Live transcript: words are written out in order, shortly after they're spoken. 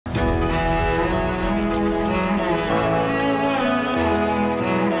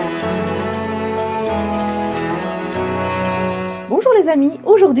amis,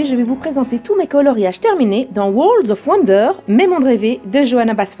 aujourd'hui je vais vous présenter tous mes coloriages terminés dans Worlds of Wonder, Mes mondes rêvés de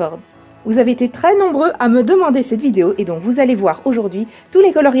Johanna BASFORD. Vous avez été très nombreux à me demander cette vidéo et donc vous allez voir aujourd'hui tous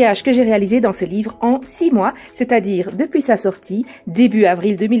les coloriages que j'ai réalisés dans ce livre en 6 mois, c'est-à-dire depuis sa sortie, début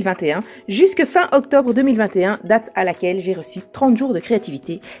avril 2021, jusque fin octobre 2021, date à laquelle j'ai reçu 30 jours de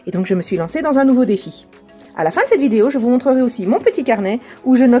créativité et donc je me suis lancée dans un nouveau défi. À la fin de cette vidéo, je vous montrerai aussi mon petit carnet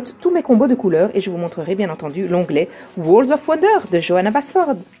où je note tous mes combos de couleurs et je vous montrerai bien entendu l'onglet Worlds of Wonder de Johanna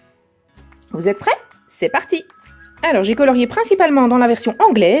BASFORD. Vous êtes prêts? C'est parti! Alors, j'ai colorié principalement dans la version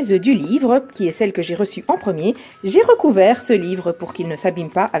anglaise du livre, qui est celle que j'ai reçue en premier. J'ai recouvert ce livre pour qu'il ne s'abîme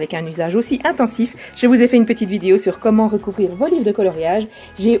pas avec un usage aussi intensif. Je vous ai fait une petite vidéo sur comment recouvrir vos livres de coloriage.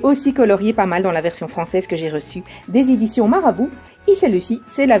 J'ai aussi colorié pas mal dans la version française que j'ai reçue des éditions Marabout. Et celle-ci,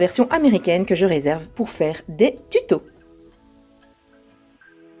 c'est la version américaine que je réserve pour faire des tutos.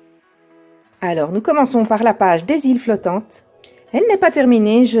 Alors, nous commençons par la page des îles flottantes. Elle n'est pas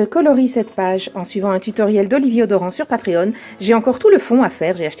terminée, je colorie cette page en suivant un tutoriel d'Olivier Odoran sur Patreon. J'ai encore tout le fond à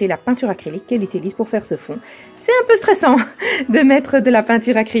faire, j'ai acheté la peinture acrylique qu'elle utilise pour faire ce fond. C'est un peu stressant de mettre de la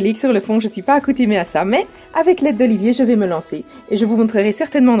peinture acrylique sur le fond, je ne suis pas accoutumée à ça, mais avec l'aide d'Olivier, je vais me lancer. Et je vous montrerai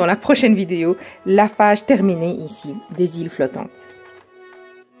certainement dans la prochaine vidéo la page terminée ici, des îles flottantes.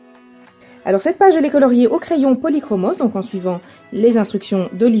 Alors cette page, je l'ai coloriée au crayon polychromos, donc en suivant les instructions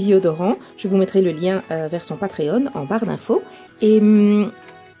d'Olivier Odoran. Je vous mettrai le lien vers son Patreon en barre d'infos. Et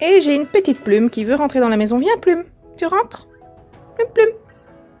j'ai une petite plume qui veut rentrer dans la maison. Viens plume, tu rentres? Plume, plume.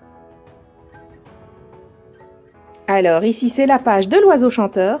 Alors ici c'est la page de l'oiseau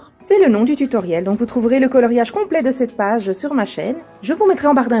chanteur, c'est le nom du tutoriel, donc vous trouverez le coloriage complet de cette page sur ma chaîne. Je vous mettrai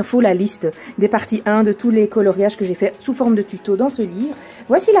en barre d'infos la liste des parties 1 de tous les coloriages que j'ai fait sous forme de tuto dans ce livre.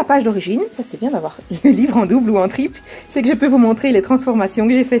 Voici la page d'origine, ça c'est bien d'avoir le livre en double ou en triple, c'est que je peux vous montrer les transformations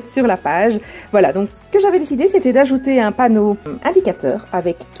que j'ai faites sur la page. Voilà, donc ce que j'avais décidé c'était d'ajouter un panneau indicateur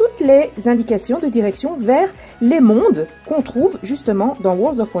avec toutes les indications de direction vers les mondes qu'on trouve justement dans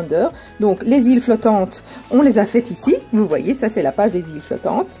Worlds of Wonder. Donc les îles flottantes, on les a faites ici. Vous voyez, ça c'est la page des îles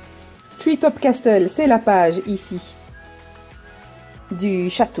flottantes. Treetop Castle, c'est la page ici du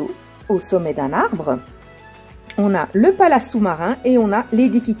château au sommet d'un arbre. On a le palace sous-marin et on a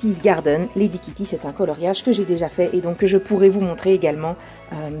Lady Kitty's Garden. Lady Kitty, c'est un coloriage que j'ai déjà fait et donc que je pourrai vous montrer également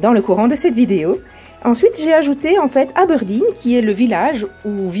dans le courant de cette vidéo. Ensuite, j'ai ajouté en fait Aberdeen, qui est le village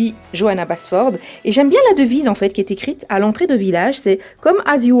où vit Johanna BASFORD. Et j'aime bien la devise en fait qui est écrite à l'entrée de village, c'est « Come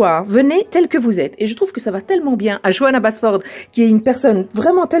as you are », venez tel que vous êtes. Et je trouve que ça va tellement bien à Johanna BASFORD, qui est une personne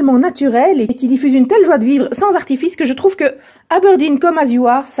vraiment tellement naturelle et qui diffuse une telle joie de vivre sans artifice que je trouve que Aberdeen, Come as you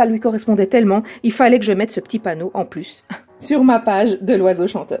are, ça lui correspondait tellement. Il fallait que je mette ce petit panneau en plus sur ma page de l'oiseau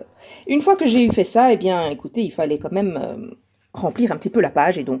chanteur. Une fois que j'ai fait ça, eh bien écoutez, il fallait quand même remplir un petit peu la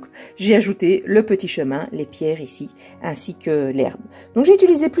page et donc j'ai ajouté le petit chemin, les pierres ici, ainsi que l'herbe. Donc j'ai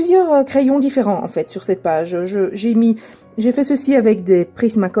utilisé plusieurs crayons différents en fait sur cette page. J'ai fait ceci avec des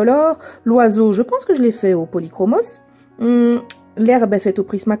Prismacolor, l'oiseau je pense que je l'ai fait au polychromos, l'herbe est faite au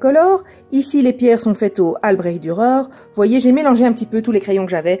Prismacolor, ici les pierres sont faites au Albrecht Dürer. Vous voyez, j'ai mélangé un petit peu tous les crayons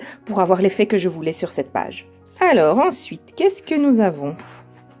que j'avais pour avoir l'effet que je voulais sur cette page. Alors ensuite, qu'est-ce que nous avons ?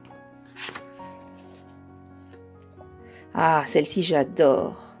 Ah, celle-ci,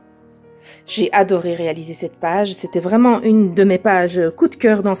 j'adore. J'ai adoré réaliser cette page. C'était vraiment une de mes pages coup de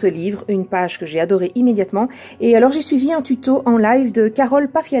cœur dans ce livre, une page que j'ai adorée immédiatement. Et alors, j'ai suivi un tuto en live de Carole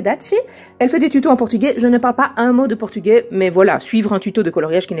Pafiadace. Elle fait des tutos en portugais. Je ne parle pas un mot de portugais, mais voilà, suivre un tuto de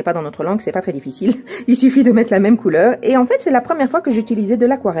coloriage qui n'est pas dans notre langue, c'est pas très difficile. Il suffit de mettre la même couleur. Et en fait, c'est la première fois que j'utilisais de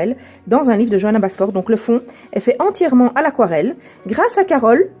l'aquarelle dans un livre de Johanna BASFORD. Donc, le fond est fait entièrement à l'aquarelle. Grâce à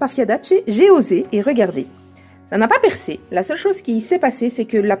Carole Pafiadace, j'ai osé et regardez. Ça n'a pas percé. La seule chose qui s'est passée, c'est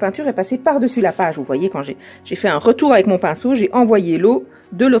que la peinture est passée par-dessus la page. Vous voyez, quand j'ai fait un retour avec mon pinceau, j'ai envoyé l'eau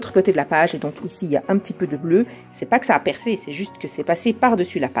de l'autre côté de la page. Et donc ici, il y a un petit peu de bleu. C'est pas que ça a percé, c'est juste que c'est passé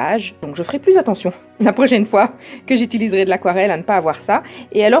par-dessus la page. Donc je ferai plus attention la prochaine fois que j'utiliserai de l'aquarelle à ne pas avoir ça.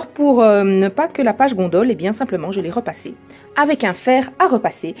 Et alors pour ne pas que la page gondole, eh bien simplement, je l'ai repassée avec un fer à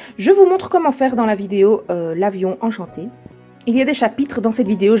repasser. Je vous montre comment faire dans la vidéo l'avion enchanté. Il y a des chapitres dans cette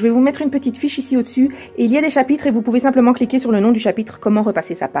vidéo, je vais vous mettre une petite fiche ici au-dessus, et il y a des chapitres et vous pouvez simplement cliquer sur le nom du chapitre, comment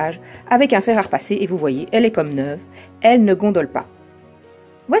repasser sa page, avec un fer à repasser, et vous voyez, elle est comme neuve, elle ne gondole pas.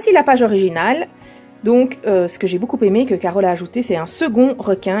 Voici la page originale. Donc, ce que j'ai beaucoup aimé, que Carole a ajouté, c'est un second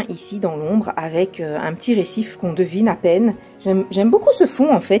requin ici dans l'ombre avec un petit récif qu'on devine à peine. J'aime beaucoup ce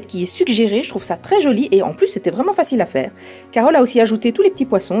fond en fait qui est suggéré, je trouve ça très joli et en plus c'était vraiment facile à faire. Carole a aussi ajouté tous les petits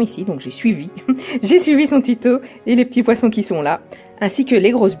poissons ici, donc j'ai suivi. J'ai suivi son tuto et les petits poissons qui sont là, ainsi que les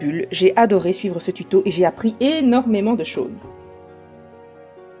grosses bulles. J'ai adoré suivre ce tuto et j'ai appris énormément de choses.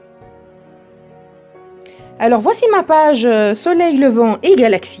 Alors voici ma page Soleil levant et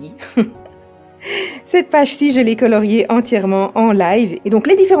Galaxie. Cette page-ci, je l'ai coloriée entièrement en live. Et donc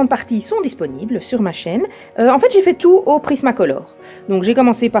les différentes parties sont disponibles sur ma chaîne. En fait, j'ai fait tout au Prismacolor. Donc j'ai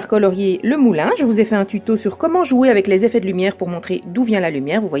commencé par colorier le moulin. Je vous ai fait un tuto sur comment jouer avec les effets de lumière pour montrer d'où vient la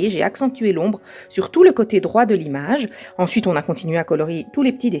lumière. Vous voyez, j'ai accentué l'ombre sur tout le côté droit de l'image. Ensuite, on a continué à colorier tous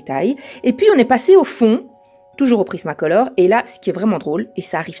les petits détails. Et puis on est passé au fond, toujours au Prismacolor, et là, ce qui est vraiment drôle, et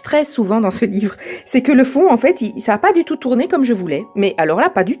ça arrive très souvent dans ce livre, c'est que le fond, en fait, ça n'a pas du tout tourné comme je voulais. Mais alors là,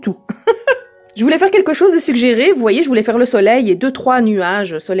 pas du tout. Je voulais faire quelque chose de suggéré, vous voyez, je voulais faire le soleil et 2-3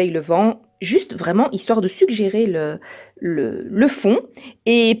 nuages, soleil levant, juste vraiment histoire de suggérer le fond.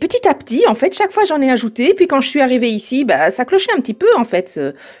 Et petit à petit, en fait, chaque fois j'en ai ajouté, puis quand je suis arrivée ici, bah, ça clochait un petit peu, en fait,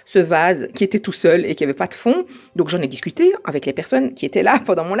 ce vase qui était tout seul et qui avait pas de fond. Donc j'en ai discuté avec les personnes qui étaient là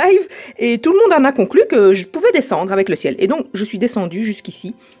pendant mon live, et tout le monde en a conclu que je pouvais descendre avec le ciel. Et donc, je suis descendue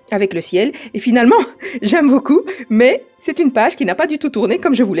jusqu'ici avec le ciel, et finalement, j'aime beaucoup, mais c'est une page qui n'a pas du tout tourné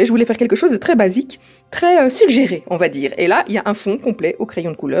comme je voulais. Je voulais faire quelque chose de très basique, très suggéré, on va dire. Et là, il y a un fond complet au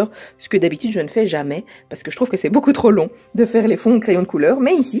crayon de couleur, ce que d'habitude je ne fais jamais, parce que je trouve que c'est beaucoup trop long de faire les fonds au crayon de couleur.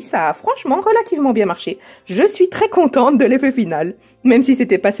 Mais ici, ça a franchement relativement bien marché. Je suis très contente de l'effet final, même si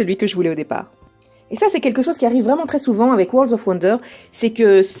c'était pas celui que je voulais au départ. Et ça, c'est quelque chose qui arrive vraiment très souvent avec Worlds of Wonder, c'est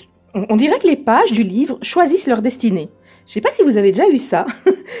que on dirait que les pages du livre choisissent leur destinée. Je sais pas si vous avez déjà eu ça,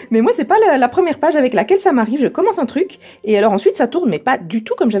 mais moi c'est pas la première page avec laquelle ça m'arrive. Je commence un truc et alors ensuite ça tourne, mais pas du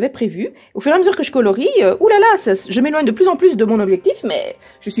tout comme j'avais prévu. Au fur et à mesure que je colorie, oulala, je m'éloigne de plus en plus de mon objectif, mais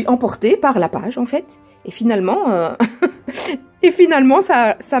je suis emportée par la page en fait. Et finalement,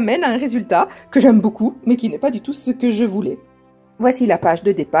 ça mène à un résultat que j'aime beaucoup, mais qui n'est pas du tout ce que je voulais. Voici la page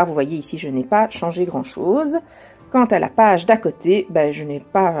de départ. Vous voyez ici, je n'ai pas changé grand chose. Quant à la page d'à côté, ben, je n'ai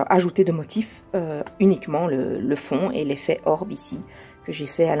pas ajouté de motif, uniquement le fond et l'effet orbe ici, que j'ai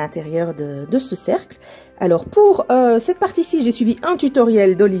fait à l'intérieur de ce cercle. Alors pour cette partie-ci, j'ai suivi un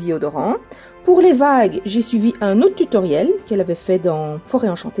tutoriel d'Olivier Audorand. Pour les vagues, j'ai suivi un autre tutoriel qu'elle avait fait dans Forêt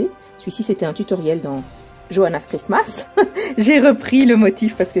Enchantée. Celui-ci, c'était un tutoriel dans Johanna's Christmas. J'ai repris le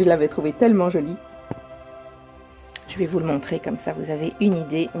motif parce que je l'avais trouvé tellement joli. Je vais vous le montrer comme ça, vous avez une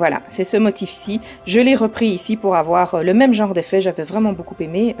idée. Voilà, c'est ce motif-ci. Je l'ai repris ici pour avoir le même genre d'effet. J'avais vraiment beaucoup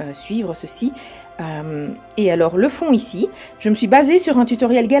aimé suivre ceci. Et alors, le fond ici, je me suis basée sur un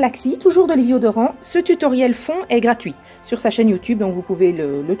tutoriel Galaxie, toujours d'Olivier Audorand. Ce tutoriel fond est gratuit sur sa chaîne YouTube, donc vous pouvez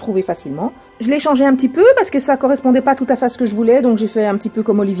le trouver facilement. Je l'ai changé un petit peu parce que ça correspondait pas tout à fait à ce que je voulais, donc j'ai fait un petit peu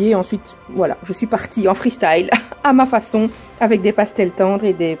comme Olivier. Ensuite, voilà, je suis partie en freestyle, à ma façon, avec des pastels tendres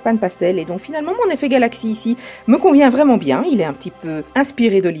et des pans pastels. Et donc finalement, mon effet Galaxie ici me convient vraiment bien. Il est un petit peu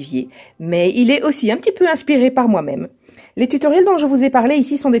inspiré d'Olivier, mais il est aussi un petit peu inspiré par moi-même. Les tutoriels dont je vous ai parlé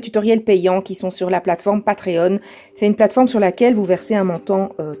ici sont des tutoriels payants qui sont sur la plateforme Patreon. C'est une plateforme sur laquelle vous versez un montant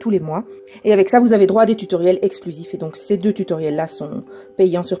tous les mois. Et avec ça, vous avez droit à des tutoriels exclusifs. Et donc, ces deux tutoriels-là sont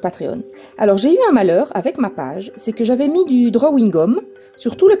payants sur Patreon. Alors, j'ai eu un malheur avec ma page. C'est que j'avais mis du drawing gum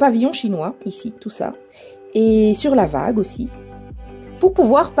sur tout le pavillon chinois, ici, tout ça. Et sur la vague aussi. Pour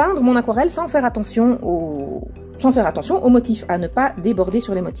pouvoir peindre mon aquarelle sans faire attention aux motifs, à ne pas déborder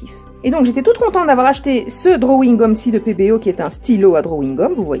sur les motifs. Et donc j'étais toute contente d'avoir acheté ce drawing gum-ci de PBO qui est un stylo à drawing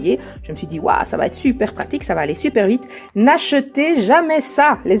gum, vous voyez. Je me suis dit, waouh, ça va être super pratique, ça va aller super vite. N'achetez jamais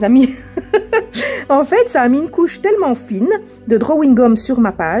ça, les amis. En fait, ça a mis une couche tellement fine de drawing gum sur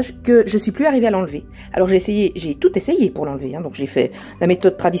ma page que je suis plus arrivée à l'enlever. Alors j'ai tout essayé pour l'enlever, hein. Donc j'ai fait la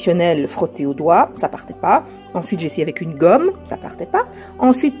méthode traditionnelle, frotter au doigt, ça partait pas. Ensuite j'ai essayé avec une gomme, ça partait pas.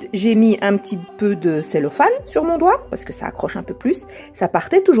 Ensuite j'ai mis un petit peu de cellophane sur mon doigt parce que ça accroche un peu plus, ça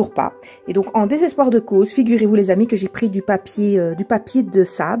partait toujours pas. Et donc en désespoir de cause, figurez-vous les amis que j'ai pris du papier de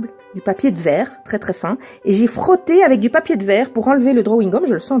sable, du papier de verre très très fin, et j'ai frotté avec du papier de verre pour enlever le drawing gum.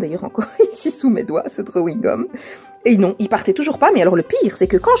 Je le sens d'ailleurs encore ici sous mes doigts, ce drawing gum. Et non, il partait toujours pas. Mais alors le pire, c'est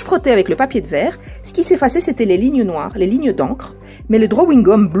que quand je frottais avec le papier de verre, ce qui s'effaçait, c'était les lignes noires, les lignes d'encre, mais le drawing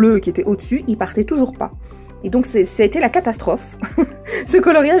gum bleu qui était au-dessus, il partait toujours pas. Et donc, ça a été la catastrophe. Ce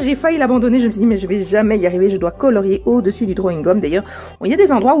coloriage, j'ai failli l'abandonner. Je me suis dit, mais je vais jamais y arriver. Je dois colorier au-dessus du drawing gum. D'ailleurs, il y a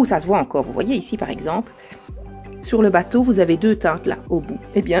des endroits où ça se voit encore. Vous voyez ici, par exemple, sur le bateau, vous avez deux teintes là, au bout.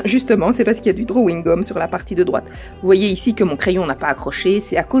 Eh bien, justement, c'est parce qu'il y a du drawing gum sur la partie de droite. Vous voyez ici que mon crayon n'a pas accroché.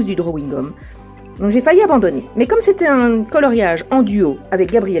 C'est à cause du drawing gum. Donc j'ai failli abandonner. Mais comme c'était un coloriage en duo avec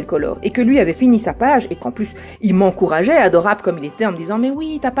Gabriel Color et que lui avait fini sa page et qu'en plus il m'encourageait, adorable comme il était, en me disant « Mais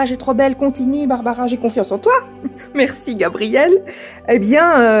oui, ta page est trop belle, continue Barbara, j'ai confiance en toi !» Merci Gabriel. Eh bien,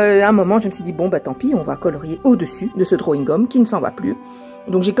 à un moment, je me suis dit « Bon, bah tant pis, on va colorier au-dessus de ce drawing gum qui ne s'en va plus. »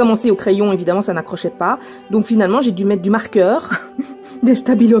 Donc j'ai commencé au crayon, évidemment ça n'accrochait pas. Donc finalement j'ai dû mettre du marqueur, des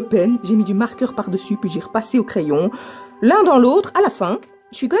Stabilo Pen. J'ai mis du marqueur par-dessus, puis j'ai repassé au crayon. L'un dans l'autre, à la fin.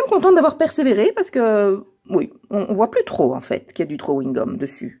 Je suis quand même contente d'avoir persévéré parce que oui, on voit plus trop en fait qu'il y a du drawing gum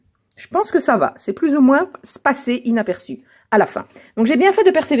dessus. Je pense que ça va, c'est plus ou moins passé inaperçu à la fin. Donc j'ai bien fait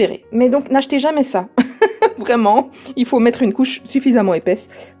de persévérer, mais donc n'achetez jamais ça. Vraiment, il faut mettre une couche suffisamment épaisse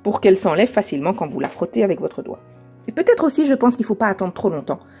pour qu'elle s'enlève facilement quand vous la frottez avec votre doigt. Et peut-être aussi, je pense qu'il ne faut pas attendre trop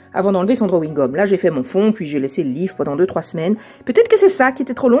longtemps avant d'enlever son drawing gum. Là, j'ai fait mon fond, puis j'ai laissé le livre pendant 2-3 semaines. Peut-être que c'est ça qui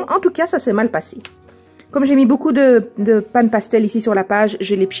était trop long. En tout cas, ça s'est mal passé. Comme j'ai mis beaucoup de panne pastel ici sur la page,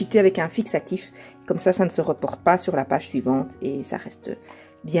 je l'ai pchité avec un fixatif. Comme ça ne se reporte pas sur la page suivante et ça reste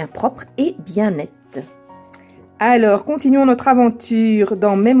bien propre et bien net. Alors, continuons notre aventure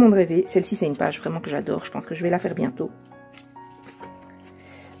dans Mes mondes rêvés. Celle-ci, c'est une page vraiment que j'adore. Je pense que je vais la faire bientôt.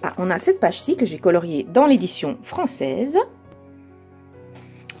 Ah, on a cette page-ci que j'ai coloriée dans l'édition française.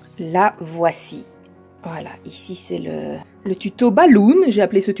 La voici. Voilà, ici c'est le tuto balloon. J'ai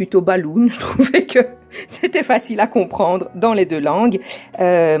appelé ce tuto balloon. Je trouvais que c'était facile à comprendre dans les deux langues.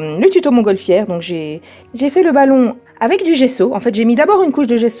 Le tuto montgolfière, donc j'ai fait le ballon avec du gesso. En fait, j'ai mis d'abord une couche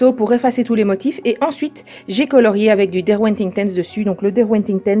de gesso pour effacer tous les motifs et ensuite j'ai colorié avec du Derwentting Tense dessus. Donc le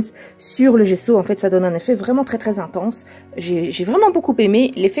Derwentting Tense sur le gesso, en fait, ça donne un effet vraiment très intense. J'ai vraiment beaucoup aimé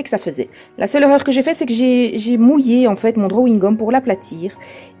l'effet que ça faisait. La seule erreur que j'ai faite, c'est que j'ai mouillé en fait mon drawing gum pour l'aplatir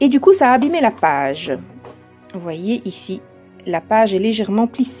et du coup, ça a abîmé la page. Vous voyez ici, la page est légèrement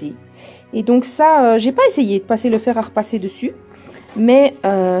plissée. Et donc ça, j'ai pas essayé de passer le fer à repasser dessus. Mais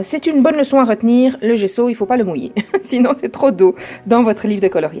c'est une bonne leçon à retenir, le gesso, il ne faut pas le mouiller. Sinon, c'est trop d'eau dans votre livre de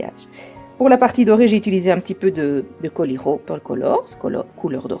coloriage. Pour la partie dorée, j'ai utilisé un petit peu de Coliro Pearl Colors,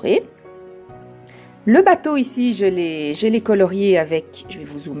 couleur dorée. Le bateau ici, je l'ai colorié avec... Je vais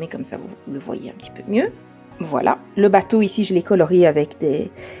vous zoomer comme ça, vous le voyez un petit peu mieux. Voilà, le bateau ici, je l'ai colorié avec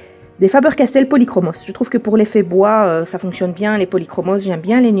des Faber-Castell polychromos. Je trouve que pour l'effet bois, ça fonctionne bien, les polychromos. J'aime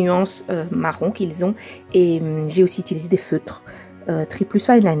bien les nuances marron qu'ils ont. Et j'ai aussi utilisé des feutres. Triplus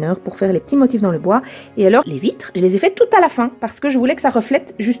Fineliner pour faire les petits motifs dans le bois. Et alors les vitres, je les ai faites tout à la fin parce que je voulais que ça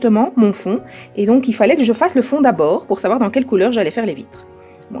reflète justement mon fond et donc il fallait que je fasse le fond d'abord pour savoir dans quelle couleur j'allais faire les vitres.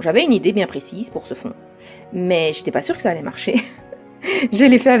 Bon, j'avais une idée bien précise pour ce fond, mais j'étais pas sûre que ça allait marcher. Je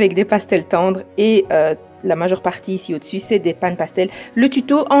l'ai fait avec des pastels tendres et la majeure partie ici au-dessus c'est des pannes pastel. Le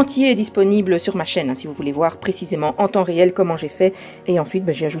tuto entier est disponible sur ma chaîne si vous voulez voir précisément en temps réel comment j'ai fait. Et ensuite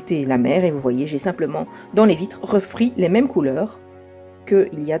j'ai ajouté la mer et vous voyez j'ai simplement dans les vitres repris les mêmes couleurs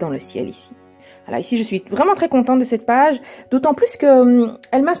qu'il y a dans le ciel ici. Alors ici je suis vraiment très contente de cette page, d'autant plus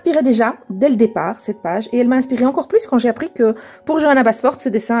qu'elle m'inspirait déjà dès le départ cette page et elle m'a inspiré encore plus quand j'ai appris que pour Johanna BASFORD ce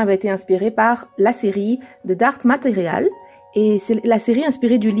dessin avait été inspiré par la série de Matériel. Et c'est la série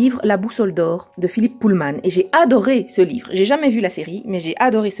inspirée du livre La boussole d'or de Philippe Pullman. Et j'ai adoré ce livre. J'ai jamais vu la série, mais j'ai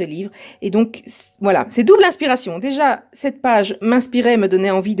adoré ce livre. Et donc, voilà, c'est double inspiration. Déjà, cette page m'inspirait, me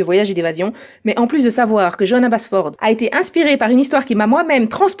donnait envie de voyage et d'évasion. Mais en plus de savoir que Johanna BASFORD a été inspirée par une histoire qui m'a moi-même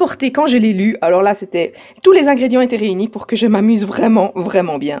transportée quand je l'ai lue, alors là, c'était... Tous les ingrédients étaient réunis pour que je m'amuse vraiment,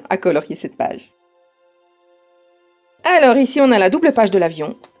 vraiment bien à colorier cette page. Alors ici, on a la double page de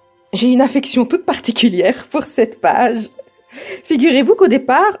l'avion. J'ai une affection toute particulière pour cette page. Figurez-vous qu'au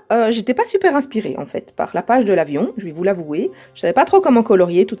départ, j'étais pas super inspirée en fait par la page de l'avion, je vais vous l'avouer. Je savais pas trop comment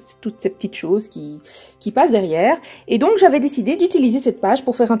colorier toutes ces petites choses qui passent derrière. Et donc j'avais décidé d'utiliser cette page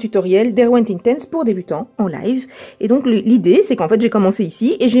pour faire un tutoriel Derwentting Tense pour débutants en live. Et donc l'idée c'est qu'en fait j'ai commencé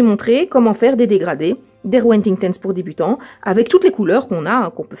ici et j'ai montré comment faire des dégradés Derwentting Tense pour débutants avec toutes les couleurs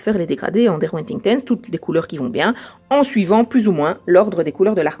qu'on peut faire les dégradés en Derwentting Tense, toutes les couleurs qui vont bien, en suivant plus ou moins l'ordre des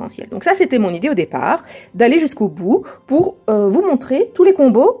couleurs de l'arc-en-ciel. Donc ça c'était mon idée au départ, d'aller jusqu'au bout pour vous montrer tous les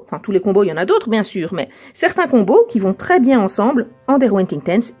combos, enfin tous les combos il y en a d'autres bien sûr, mais certains combos qui vont très bien ensemble en Derwentting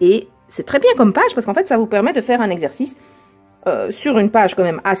Tense et c'est très bien comme page parce qu'en fait ça vous permet de faire un exercice sur une page quand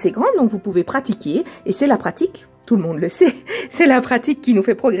même assez grande, donc vous pouvez pratiquer et c'est la pratique. Tout le monde le sait, c'est la pratique qui nous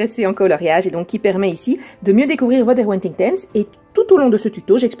fait progresser en coloriage et donc qui permet ici de mieux découvrir votre Derwentting Tense. Et tout au long de ce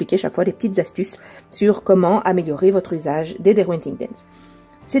tuto, j'expliquais chaque fois des petites astuces sur comment améliorer votre usage des Derwentting Tense.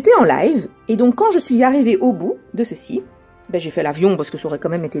 C'était en live et donc quand je suis arrivée au bout de ceci, j'ai fait l'avion parce que ça aurait quand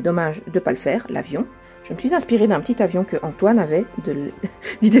même été dommage de ne pas le faire, l'avion. Je me suis inspirée d'un petit avion que Antoine avait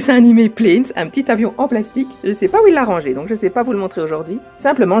du dessin animé Planes, un petit avion en plastique. Je ne sais pas où il l'a rangé, donc je ne sais pas vous le montrer aujourd'hui.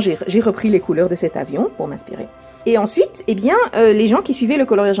 Simplement, j'ai repris les couleurs de cet avion pour m'inspirer. Et ensuite, eh bien, les gens qui suivaient le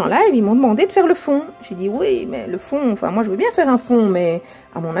coloriage en live, ils m'ont demandé de faire le fond. J'ai dit oui, mais le fond, enfin moi je veux bien faire un fond, mais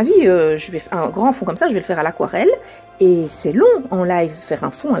à mon avis, je vais faire un grand fond comme ça, je vais le faire à l'aquarelle. Et c'est long en live, faire un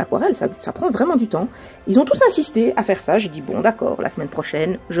fond à l'aquarelle, ça prend vraiment du temps. Ils ont tous insisté à faire ça. J'ai dit bon d'accord, la semaine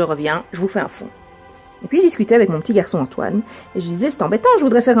prochaine, je reviens, je vous fais un fond. Et puis je discutais avec mon petit garçon Antoine, et je disais c'est embêtant, je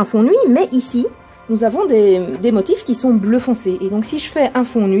voudrais faire un fond nuit, mais ici, nous avons des motifs qui sont bleu foncé. Et donc si je fais un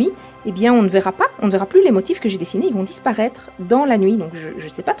fond nuit, eh bien on ne verra plus les motifs que j'ai dessinés, ils vont disparaître dans la nuit, donc je ne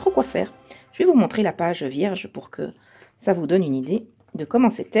sais pas trop quoi faire. Je vais vous montrer la page vierge pour que ça vous donne une idée de comment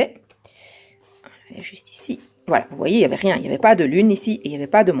c'était. Elle est juste ici. Voilà, vous voyez, il n'y avait rien. Il n'y avait pas de lune ici et il n'y avait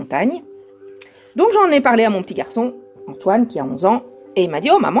pas de montagne. Donc j'en ai parlé à mon petit garçon, Antoine, qui a 11 ans. Et il m'a dit,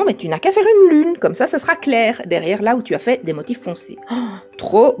 oh maman, mais tu n'as qu'à faire une lune, comme ça sera clair, derrière là où tu as fait des motifs foncés. Oh,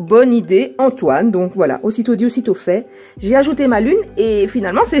 trop bonne idée, Antoine. Donc voilà, aussitôt dit, aussitôt fait. J'ai ajouté ma lune et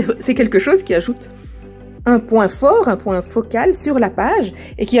finalement, c'est quelque chose qui ajoute un point fort, un point focal sur la page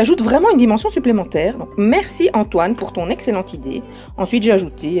et qui ajoute vraiment une dimension supplémentaire. Donc merci Antoine pour ton excellente idée. Ensuite, j'ai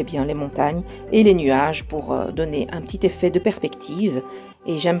ajouté eh bien, les montagnes et les nuages pour donner un petit effet de perspective.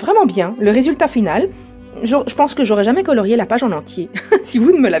 Et j'aime vraiment bien le résultat final. Je pense que j'aurais jamais colorié la page en entier, si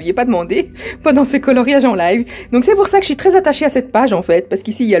vous ne me l'aviez pas demandé pendant ce coloriage en live. Donc c'est pour ça que je suis très attachée à cette page en fait, parce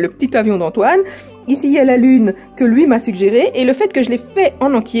qu'ici il y a le petit avion d'Antoine, ici il y a la lune que lui m'a suggérée, et le fait que je l'ai fait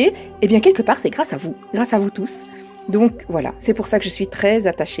en entier, eh bien quelque part c'est grâce à vous tous. Donc voilà, c'est pour ça que je suis très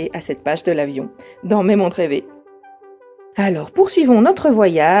attachée à cette page de l'avion, dans Mes mondes rêvés. Alors, poursuivons notre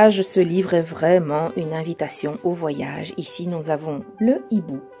voyage. Ce livre est vraiment une invitation au voyage. Ici, nous avons le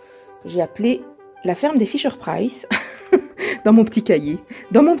hibou. J'ai appelé la ferme des Fisher-Price dans mon petit cahier.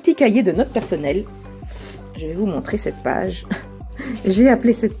 Dans mon petit cahier de notes personnelles, je vais vous montrer cette page. J'ai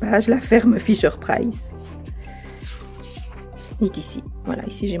appelé cette page la ferme Fisher-Price. Il est ici. Voilà,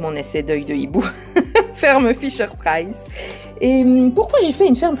 ici j'ai mon essai d'œil de hibou. Ferme Fisher-Price. Et pourquoi j'ai fait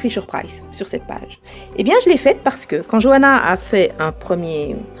une ferme Fisher-Price sur cette page? Eh bien, je l'ai faite parce que quand Johanna a fait un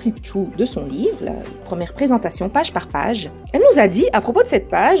premier flip-through de son livre, la première présentation page par page, elle nous a dit à propos de cette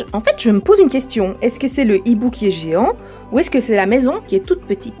page, en fait, je me pose une question. Est-ce que c'est le hibou qui est géant ou est-ce que c'est la maison qui est toute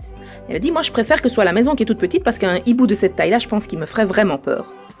petite? Elle a dit, moi, je préfère que ce soit la maison qui est toute petite parce qu'un hibou de cette taille-là, je pense qu'il me ferait vraiment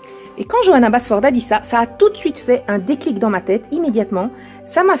peur. Et quand Johanna BASFORD a dit ça, ça a tout de suite fait un déclic dans ma tête, immédiatement.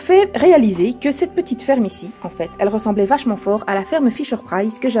 Ça m'a fait réaliser que cette petite ferme ici, en fait, elle ressemblait vachement fort à la ferme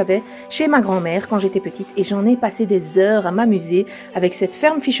Fisher-Price que j'avais chez ma grand-mère quand j'étais petite. Et j'en ai passé des heures à m'amuser avec cette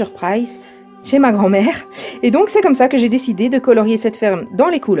ferme Fisher-Price chez ma grand-mère. Et donc c'est comme ça que j'ai décidé de colorier cette ferme dans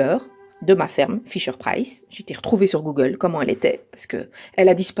les couleurs de ma ferme Fisher-Price. J'ai été retrouvée sur Google comment elle était, parce que elle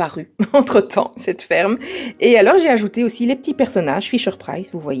a disparu entre-temps, cette ferme. Et alors j'ai ajouté aussi les petits personnages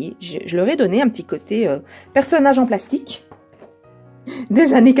Fisher-Price, vous voyez. Je leur ai donné un petit côté personnage en plastique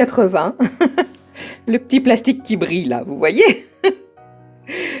des années 80. Le petit plastique qui brille là, vous voyez.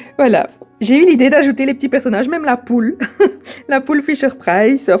 Voilà, j'ai eu l'idée d'ajouter les petits personnages, même la poule, la poule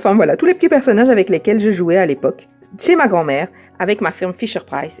Fisher-Price, enfin voilà, tous les petits personnages avec lesquels je jouais à l'époque, chez ma grand-mère, avec ma ferme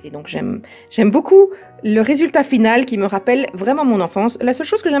Fisher-Price. Et donc j'aime beaucoup le résultat final qui me rappelle vraiment mon enfance. La seule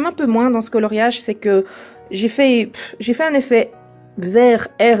chose que j'aime un peu moins dans ce coloriage, c'est que j'ai fait un effet vert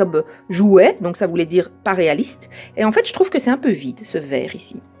herbe jouet, donc ça voulait dire pas réaliste. Et en fait, je trouve que c'est un peu vide, ce vert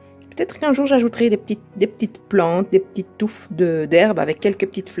ici. Peut-être qu'un jour j'ajouterai des petites plantes, des petites touffes d'herbe avec quelques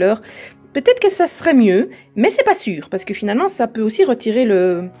petites fleurs. Peut-être que ça serait mieux, mais c'est pas sûr, parce que finalement ça peut aussi retirer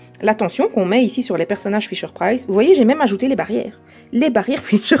l'attention qu'on met ici sur les personnages Fisher-Price. Vous voyez, j'ai même ajouté les barrières. Les barrières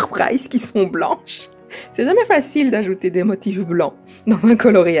Fisher-Price qui sont blanches. C'est jamais facile d'ajouter des motifs blancs dans un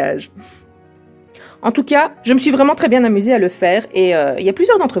coloriage. En tout cas, je me suis vraiment très bien amusée à le faire et il y a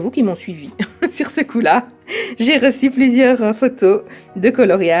plusieurs d'entre vous qui m'ont suivi sur ce coup-là. J'ai reçu plusieurs photos de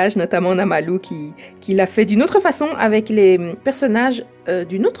coloriage, notamment Namalou qui l'a fait d'une autre façon avec les personnages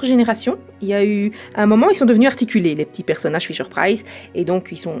d'une autre génération. Il y a eu un moment, ils sont devenus articulés, les petits personnages Fisher-Price, et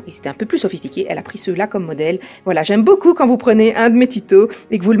donc ils étaient un peu plus sophistiqués. Elle a pris ceux-là comme modèle. Voilà, j'aime beaucoup quand vous prenez un de mes tutos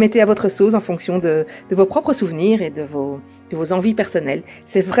et que vous le mettez à votre sauce en fonction de vos propres souvenirs et de vos envies personnelles.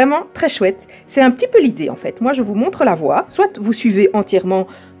 C'est vraiment très chouette. C'est un petit peu l'idée en fait. Moi, je vous montre la voie. Soit vous suivez entièrement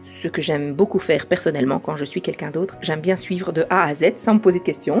ce que j'aime beaucoup faire personnellement quand je suis quelqu'un d'autre. J'aime bien suivre de A à Z sans me poser de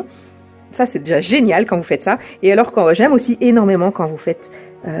questions. Ça, c'est déjà génial quand vous faites ça. Et alors, j'aime aussi énormément quand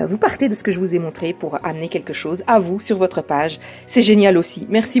vous partez de ce que je vous ai montré pour amener quelque chose à vous sur votre page. C'est génial aussi.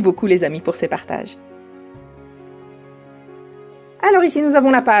 Merci beaucoup les amis pour ces partages. Alors ici, nous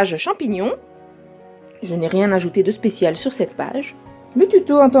avons la page champignons. Je n'ai rien ajouté de spécial sur cette page. Le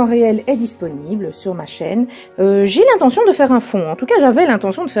tuto en temps réel est disponible sur ma chaîne. J'ai l'intention de faire un fond. En tout cas, j'avais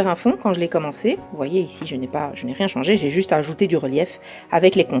l'intention de faire un fond quand je l'ai commencé. Vous voyez ici, je n'ai rien changé. J'ai juste ajouté du relief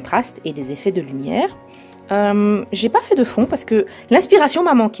avec les contrastes et des effets de lumière. J'ai pas fait de fond parce que l'inspiration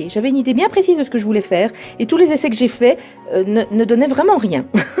m'a manqué. J'avais une idée bien précise de ce que je voulais faire et tous les essais que j'ai faits ne donnaient vraiment rien.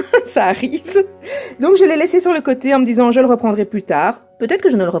 Ça arrive. Donc je l'ai laissé sur le côté en me disant je le reprendrai plus tard. Peut-être que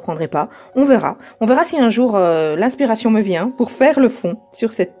je ne le reprendrai pas. On verra. On verra si un jour l'inspiration me vient pour faire le fond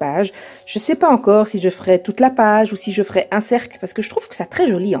sur cette page. Je sais pas encore si je ferai toute la page ou si je ferai un cercle parce que je trouve que c'est très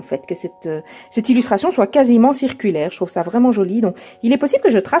joli en fait que cette illustration soit quasiment circulaire. Je trouve ça vraiment joli. Donc il est possible que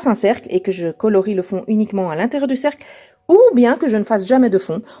je trace un cercle et que je colorie le fond uniquement à l'intérieur du cercle. ou bien que je ne fasse jamais de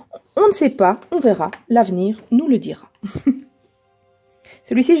fond. On ne sait pas, on verra, l'avenir nous le dira.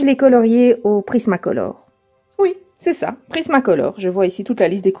 Celui-ci, je l'ai colorié au Prismacolor. Oui, c'est ça, Prismacolor. Je vois ici toute la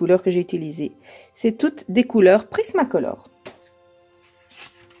liste des couleurs que j'ai utilisées. C'est toutes des couleurs Prismacolor.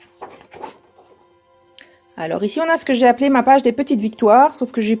 Alors ici, on a ce que j'ai appelé ma page des petites victoires,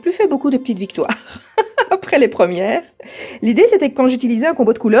 sauf que j'ai plus fait beaucoup de petites victoires après les premières. L'idée, c'était que quand j'utilisais un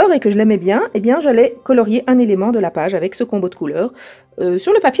combo de couleurs et que je l'aimais bien, eh bien, j'allais colorier un élément de la page avec ce combo de couleurs.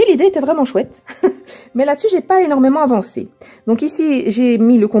 Sur le papier, l'idée était vraiment chouette, mais là-dessus, j'ai pas énormément avancé. Donc ici, j'ai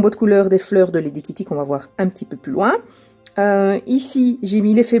mis le combo de couleurs des fleurs de Lady Kitty qu'on va voir un petit peu plus loin. Ici, j'ai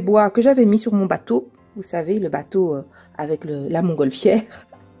mis l'effet bois que j'avais mis sur mon bateau. Vous savez, le bateau avec la montgolfière.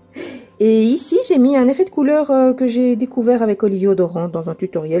 Et ici, j'ai mis un effet de couleur que j'ai découvert avec Olivier Odorant dans un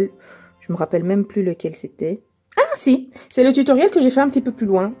tutoriel. Je me rappelle même plus lequel c'était. Ah si, c'est le tutoriel que j'ai fait un petit peu plus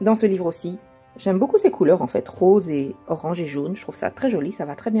loin dans ce livre aussi. J'aime beaucoup ces couleurs en fait, rose et orange et jaune. Je trouve ça très joli, ça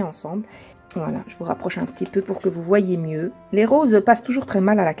va très bien ensemble. Voilà, je vous rapproche un petit peu pour que vous voyez mieux. Les roses passent toujours très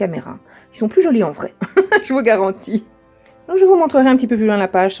mal à la caméra. Ils sont plus jolis en vrai, je vous garantis. Donc je vous montrerai un petit peu plus loin la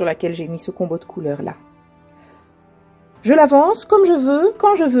page sur laquelle j'ai mis ce combo de couleurs là. Je l'avance comme je veux,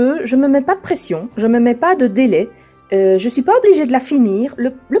 quand je veux, je ne me mets pas de pression, je ne me mets pas de délai. Je ne suis pas obligée de la finir.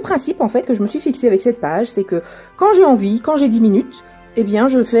 Le principe en fait que je me suis fixé avec cette page, c'est que quand j'ai envie, quand j'ai 10 minutes, eh bien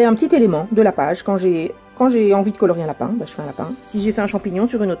je fais un petit élément de la page. Quand j'ai envie de colorier un lapin, bah, je fais un lapin. Si j'ai fait un champignon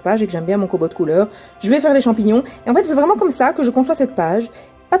sur une autre page et que j'aime bien mon combo de couleurs, je vais faire les champignons. Et en fait c'est vraiment comme ça que je conçois cette page.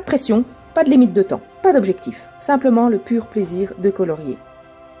 Pas de pression, pas de limite de temps, pas d'objectif. Simplement le pur plaisir de colorier.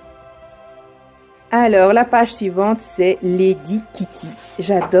 Alors, la page suivante, c'est Lady Kitty.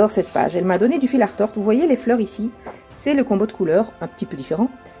 J'adore cette page. Elle m'a donné du fil à retordre. Vous voyez les fleurs ici? C'est le combo de couleurs, un petit peu différent,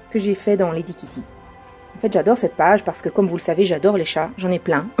 que j'ai fait dans Lady Kitty. En fait, j'adore cette page parce que, comme vous le savez, j'adore les chats. J'en ai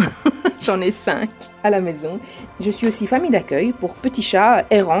plein. J'en ai 5 à la maison. Je suis aussi famille d'accueil pour petits chats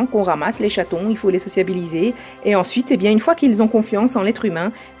errants qu'on ramasse, les chatons, il faut les sociabiliser. Et ensuite, eh bien, une fois qu'ils ont confiance en l'être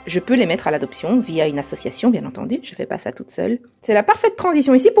humain, je peux les mettre à l'adoption via une association, bien entendu. Je ne fais pas ça toute seule. C'est la parfaite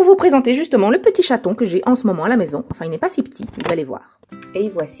transition ici pour vous présenter justement le petit chaton que j'ai en ce moment à la maison. Enfin, il n'est pas si petit, vous allez voir. Et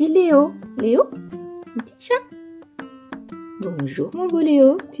voici Léo. Léo, un petit chat. Bonjour mon beau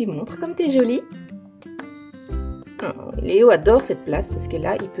Léo, tu montres comme t'es joli. Oh, Léo adore cette place parce que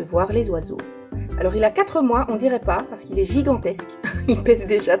là, il peut voir les oiseaux. Alors, il a 4 mois, on dirait pas, parce qu'il est gigantesque. Il pèse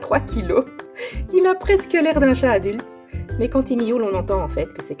déjà 3 kilos. Il a presque l'air d'un chat adulte. Mais quand il miaule, on entend en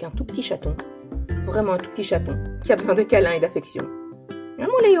fait que c'est qu'un tout petit chaton. Vraiment un tout petit chaton, qui a besoin de câlins et d'affection. Hein,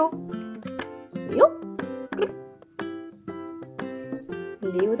 mon Léo? Léo?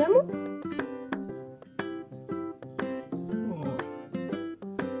 Léo d'amour?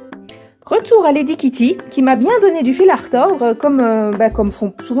 Retour à Lady Kitty, qui m'a bien donné du fil à retordre, comme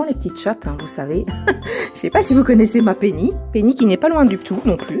font souvent les petites chattes, hein, vous savez. Je sais pas si vous connaissez ma Penny. Penny qui n'est pas loin du tout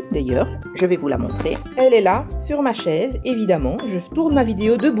non plus, d'ailleurs. Je vais vous la montrer. Elle est là, sur ma chaise, évidemment. Je tourne ma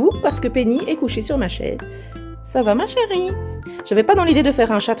vidéo debout parce que Penny est couchée sur ma chaise. Ça va ma chérie? J'avais pas dans l'idée de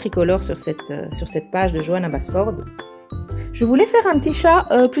faire un chat tricolore sur cette page de Johanna BASFORD. Je voulais faire un petit chat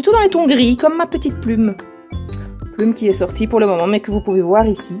plutôt dans les tons gris, comme ma petite plume. Plume qui est sortie pour le moment, mais que vous pouvez voir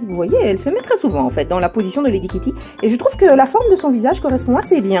ici. Vous voyez, elle se met très souvent en fait dans la position de Lady Kitty. Et je trouve que la forme de son visage correspond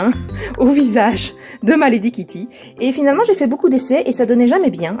assez bien au visage de ma Lady Kitty. Et finalement, j'ai fait beaucoup d'essais et ça donnait jamais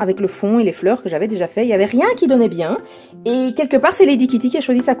bien avec le fond et les fleurs que j'avais déjà fait. Il n'y avait rien qui donnait bien. Et quelque part, c'est Lady Kitty qui a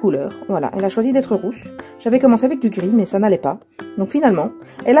choisi sa couleur. Voilà, elle a choisi d'être rousse. J'avais commencé avec du gris, mais ça n'allait pas. Donc finalement,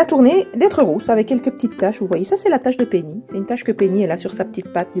 elle a tourné d'être rousse avec quelques petites taches. Vous voyez, ça c'est la tache de Penny. C'est une tache que Penny elle a sur sa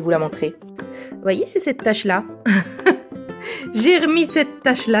petite patte. Je vais vous la montrer. Vous voyez, c'est cette tache-là. J'ai remis cette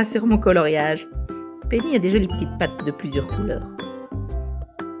tache-là sur mon coloriage. Penny a des jolies petites pattes de plusieurs couleurs.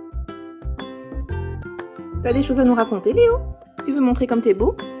 T'as des choses à nous raconter, Léo? Tu veux montrer comme t'es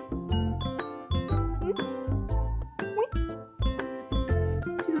beau? Oui?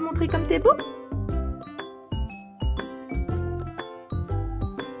 Tu veux montrer comme t'es beau?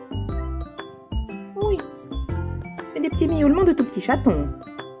 Oui. Fais des petits miaulements de tout petit chaton.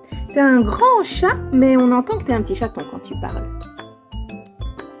 T'es un grand chat, mais on entend que t'es un petit chaton quand tu parles.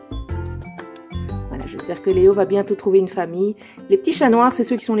 Voilà, j'espère que Léo va bientôt trouver une famille. Les petits chats noirs, c'est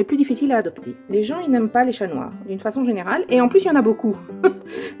ceux qui sont les plus difficiles à adopter. Les gens, ils n'aiment pas les chats noirs, d'une façon générale. Et en plus, il y en a beaucoup.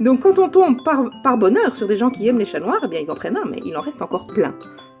 Donc, quand on tombe par bonheur sur des gens qui aiment les chats noirs, eh bien, ils en prennent un, mais il en reste encore plein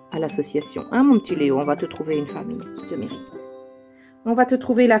à l'association. Hein, mon petit Léo, on va te trouver une famille qui te mérite. On va te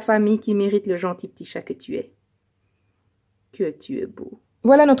trouver la famille qui mérite le gentil petit chat que tu es. Que tu es beau.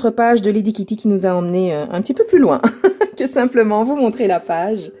 Voilà notre page de Lady Kitty qui nous a emmené un petit peu plus loin que simplement vous montrer la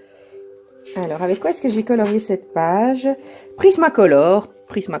page. Alors, avec quoi est-ce que j'ai colorié cette page? Prismacolor,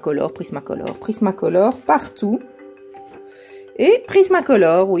 Prismacolor, Prismacolor, Prismacolor, partout. Et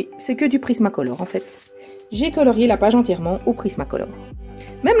Prismacolor, oui, c'est que du Prismacolor en fait. J'ai colorié la page entièrement au Prismacolor.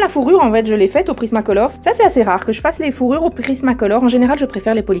 Même la fourrure, en fait, je l'ai faite au Prismacolor. Ça, c'est assez rare que je fasse les fourrures au Prismacolor. En général, je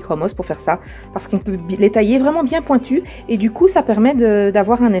préfère les polychromos pour faire ça, parce qu'on peut les tailler vraiment bien pointus, et du coup, ça permet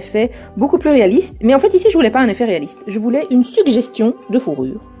d'avoir un effet beaucoup plus réaliste. Mais en fait, ici, je voulais pas un effet réaliste. Je voulais une suggestion de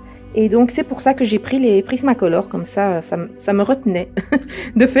fourrure. Et donc, c'est pour ça que j'ai pris les Prismacolor, comme ça me retenait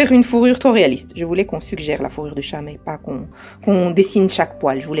de faire une fourrure trop réaliste. Je voulais qu'on suggère la fourrure du chat, mais pas qu'on dessine chaque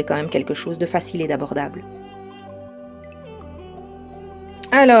poil. Je voulais quand même quelque chose de facile et d'abordable.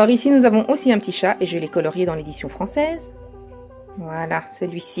 Alors, ici, nous avons aussi un petit chat et je l'ai colorié dans l'édition française. Voilà,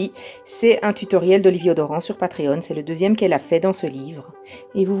 celui-ci, c'est un tutoriel d'Olivier Odoran sur Patreon. C'est le deuxième qu'elle a fait dans ce livre.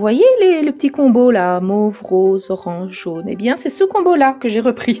 Et vous voyez le petit combo là, mauve, rose, orange, jaune. Eh bien, c'est ce combo-là que j'ai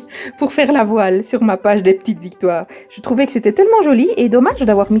repris pour faire la voile sur ma page des petites victoires. Je trouvais que c'était tellement joli et dommage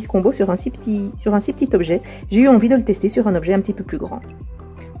d'avoir mis ce combo sur un si petit objet. J'ai eu envie de le tester sur un objet un petit peu plus grand.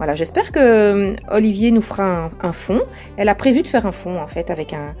 Voilà, j'espère que Olivier nous fera un fond. Elle a prévu de faire un fond en fait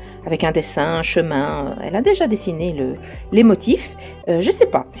avec un dessin, un chemin. Elle a déjà dessiné les motifs. Je sais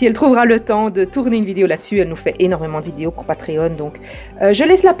pas si elle trouvera le temps de tourner une vidéo là-dessus. Elle nous fait énormément de vidéos pour Patreon. Donc je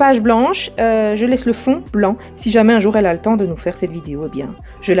laisse la page blanche, je laisse le fond blanc. Si jamais un jour elle a le temps de nous faire cette vidéo, eh bien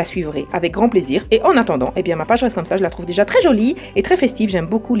je la suivrai avec grand plaisir. Et en attendant, eh bien ma page reste comme ça. Je la trouve déjà très jolie et très festive. J'aime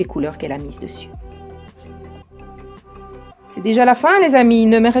beaucoup les couleurs qu'elle a mises dessus. C'est déjà la fin les amis, il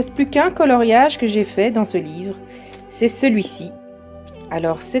ne me reste plus qu'un coloriage que j'ai fait dans ce livre, c'est celui-ci.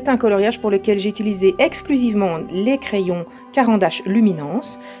 Alors c'est un coloriage pour lequel j'ai utilisé exclusivement les crayons Caran-d'Ache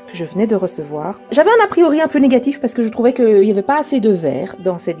Luminance que je venais de recevoir. J'avais un a priori un peu négatif parce que je trouvais qu'il n'y avait pas assez de vert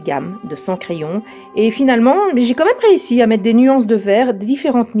dans cette gamme de 100 crayons. Et finalement, j'ai quand même réussi à mettre des nuances de vert, des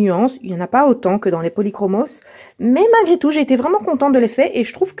différentes nuances. Il n'y en a pas autant que dans les polychromos. Mais malgré tout, j'ai été vraiment contente de l'effet et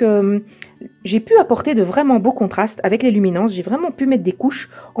je trouve que j'ai pu apporter de vraiment beaux contrastes avec les luminances. J'ai vraiment pu mettre des couches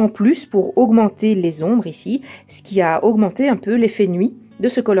en plus pour augmenter les ombres ici, ce qui a augmenté un peu l'effet nuit de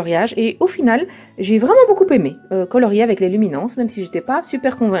ce coloriage. Et au final, j'ai vraiment beaucoup aimé colorier avec les luminances, même si j'étais pas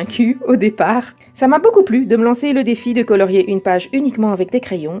super convaincue au départ. Ça m'a beaucoup plu de me lancer le défi de colorier une page uniquement avec des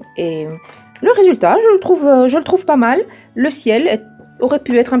crayons. Et le résultat, je le trouve pas mal. Le ciel aurait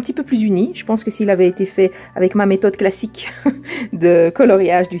pu être un petit peu plus uni. Je pense que s'il avait été fait avec ma méthode classique de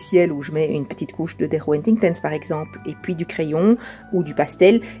coloriage du ciel, où je mets une petite couche de Derwent Intense par exemple, et puis du crayon ou du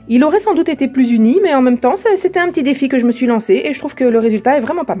pastel, il aurait sans doute été plus uni, mais en même temps, c'était un petit défi que je me suis lancé, et je trouve que le résultat est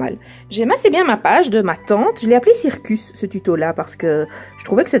vraiment pas mal. J'aime assez bien ma page de ma tente. Je l'ai appelée Circus, ce tuto-là, parce que je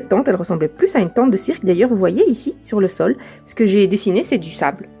trouvais que cette tente, elle ressemblait plus à une tente de cirque. D'ailleurs, vous voyez ici, sur le sol, ce que j'ai dessiné, c'est du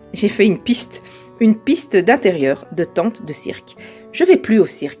sable. J'ai fait une piste d'intérieur de tente de cirque. Je vais plus au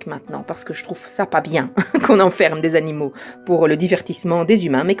cirque maintenant parce que je trouve ça pas bien qu'on enferme des animaux pour le divertissement des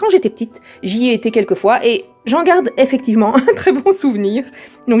humains. Mais quand j'étais petite, j'y ai été quelques fois et j'en garde effectivement un très bon souvenir.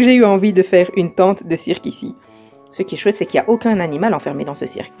 Donc j'ai eu envie de faire une tente de cirque ici. Ce qui est chouette, c'est qu'il n'y a aucun animal enfermé dans ce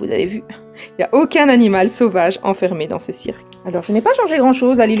cirque. Vous avez vu? Il n'y a aucun animal sauvage enfermé dans ce cirque. Alors je n'ai pas changé grand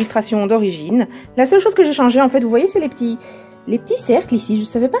chose à l'illustration d'origine. La seule chose que j'ai changé en fait, vous voyez, c'est les petits cercles ici. Je ne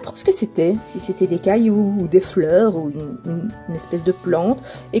savais pas trop ce que c'était, si c'était des cailloux ou des fleurs ou une espèce de plante.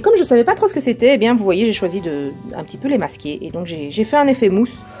 Et comme je ne savais pas trop ce que c'était, eh bien vous voyez, j'ai choisi un petit peu les masquer. Et donc j'ai fait un effet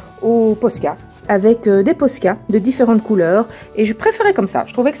mousse au Posca avec des Posca de différentes couleurs. Et je préférais comme ça,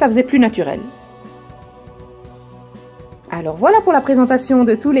 je trouvais que ça faisait plus naturel. Alors voilà pour la présentation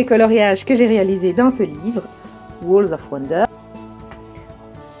de tous les coloriages que j'ai réalisés dans ce livre, Walls of Wonder.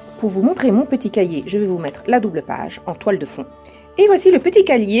 Pour vous montrer mon petit cahier, je vais vous mettre la double page en toile de fond. Et voici le petit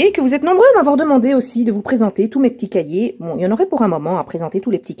cahier que vous êtes nombreux à m'avoir demandé aussi de vous présenter tous mes petits cahiers. Bon, il y en aurait pour un moment à présenter tous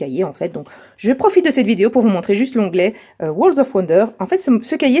les petits cahiers en fait, donc je profite de cette vidéo pour vous montrer juste l'onglet Walls of Wonder. En fait,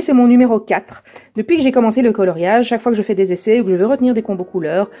 ce cahier, c'est mon numéro 4. Depuis que j'ai commencé le coloriage, chaque fois que je fais des essais ou que je veux retenir des combos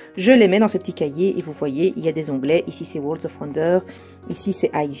couleurs, je les mets dans ce petit cahier et vous voyez, il y a des onglets. Ici, c'est Walls of Wonder, ici,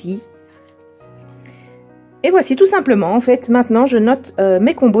 c'est Ivy. Et voici tout simplement, en fait, maintenant je note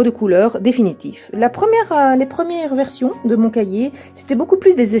mes combos de couleurs définitifs. Les premières versions de mon cahier, c'était beaucoup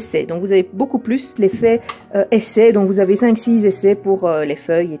plus des essais. Donc vous avez beaucoup plus l'effet essai, donc vous avez 5-6 essais pour les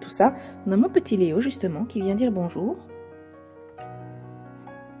feuilles et tout ça. On a mon petit Léo justement qui vient dire bonjour.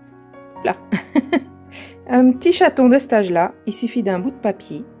 Là. Un petit chaton de cet âge-là, il suffit d'un bout de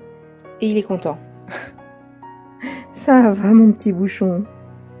papier et il est content. Ça va mon petit bouchon.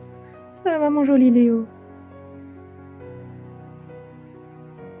 Ça va mon joli Léo.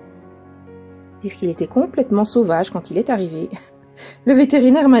 Dire qu'il était complètement sauvage quand il est arrivé. Le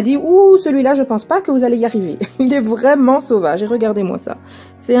vétérinaire m'a dit « Ouh, celui-là, je pense pas que vous allez y arriver. Il est vraiment sauvage. Et regardez-moi ça.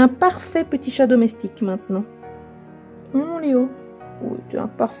 C'est un parfait petit chat domestique maintenant. » Mon Léo. Oui, tu es un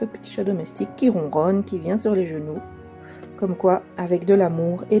parfait petit chat domestique qui ronronne, qui vient sur les genoux. Comme quoi, avec de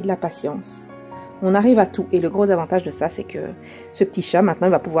l'amour et de la patience, on arrive à tout. Et le gros avantage de ça, c'est que ce petit chat, maintenant,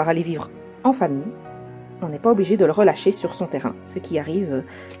 il va pouvoir aller vivre en famille. On n'est pas obligé de le relâcher sur son terrain. Ce qui arrive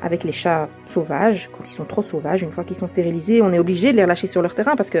avec les chats sauvages, quand ils sont trop sauvages, une fois qu'ils sont stérilisés, on est obligé de les relâcher sur leur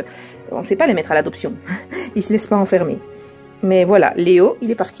terrain parce qu'on ne sait pas les mettre à l'adoption. Ils ne se laissent pas enfermer. Mais voilà, Léo,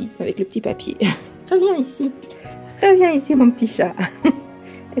 il est parti avec le petit papier. Reviens ici. Reviens ici, mon petit chat.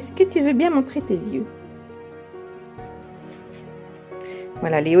 Est-ce que tu veux bien montrer tes yeux?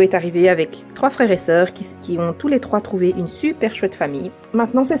 Voilà, Léo est arrivé avec 3 frères et sœurs qui ont tous les 3 trouvé une super chouette famille.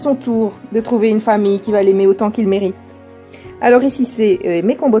 Maintenant, c'est son tour de trouver une famille qui va l'aimer autant qu'il mérite. Alors ici, c'est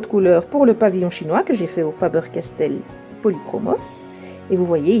mes combos de couleurs pour le pavillon chinois que j'ai fait au Faber-Castell Polychromos. Et vous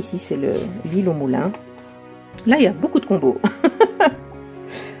voyez, ici, c'est l'huile au moulin. Là, il y a beaucoup de combos.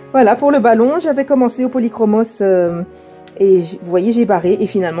 Voilà, pour le ballon, j'avais commencé au Polychromos et vous voyez, j'ai barré et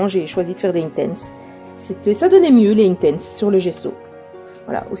finalement, j'ai choisi de faire des intenses. Ça donnait mieux, les intenses, sur le gesso.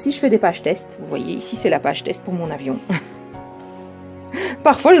 Voilà, aussi je fais des pages test. Vous voyez, ici c'est la page test pour mon avion.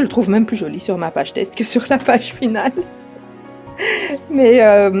 Parfois je le trouve même plus joli sur ma page test que sur la page finale. Mais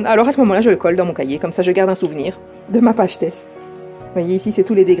alors à ce moment-là, je le colle dans mon cahier, comme ça je garde un souvenir de ma page test. Vous voyez, ici c'est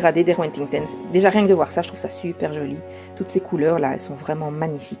tous les dégradés des Huntingtons. Déjà rien que de voir ça, je trouve ça super joli. Toutes ces couleurs là, elles sont vraiment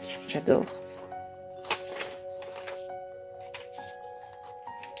magnifiques. J'adore.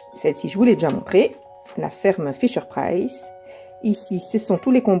 Celle-ci, je vous l'ai déjà montrée. La ferme Fisher-Price. Ici, ce sont tous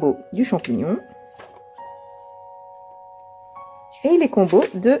les combos du champignon. Et les combos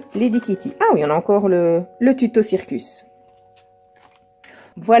de Lady Kitty. Ah oui, on a encore le tuto circus.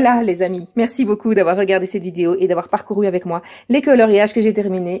 Voilà les amis, merci beaucoup d'avoir regardé cette vidéo et d'avoir parcouru avec moi les coloriages que j'ai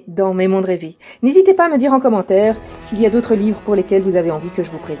terminés dans Mes mondes rêvés. N'hésitez pas à me dire en commentaire s'il y a d'autres livres pour lesquels vous avez envie que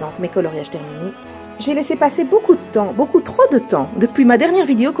je vous présente mes coloriages terminés. J'ai laissé passer beaucoup de temps, beaucoup trop de temps, depuis ma dernière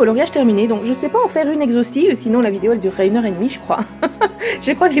vidéo coloriage terminé, donc je ne sais pas en faire une exhaustive, sinon la vidéo elle durerait 1h30 je crois.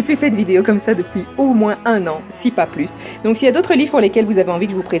 Je crois que j'ai plus fait de vidéos comme ça depuis au moins 1 an, si pas plus. Donc s'il y a d'autres livres pour lesquels vous avez envie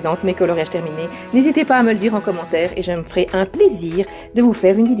que je vous présente mes coloriages terminés, n'hésitez pas à me le dire en commentaire et je me ferai un plaisir de vous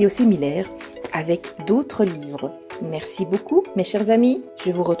faire une vidéo similaire avec d'autres livres. Merci beaucoup mes chers amis,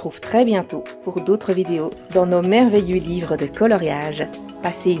 je vous retrouve très bientôt pour d'autres vidéos dans nos merveilleux livres de coloriage.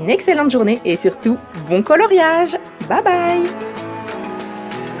 Passez une excellente journée et surtout, bon coloriage. Bye bye.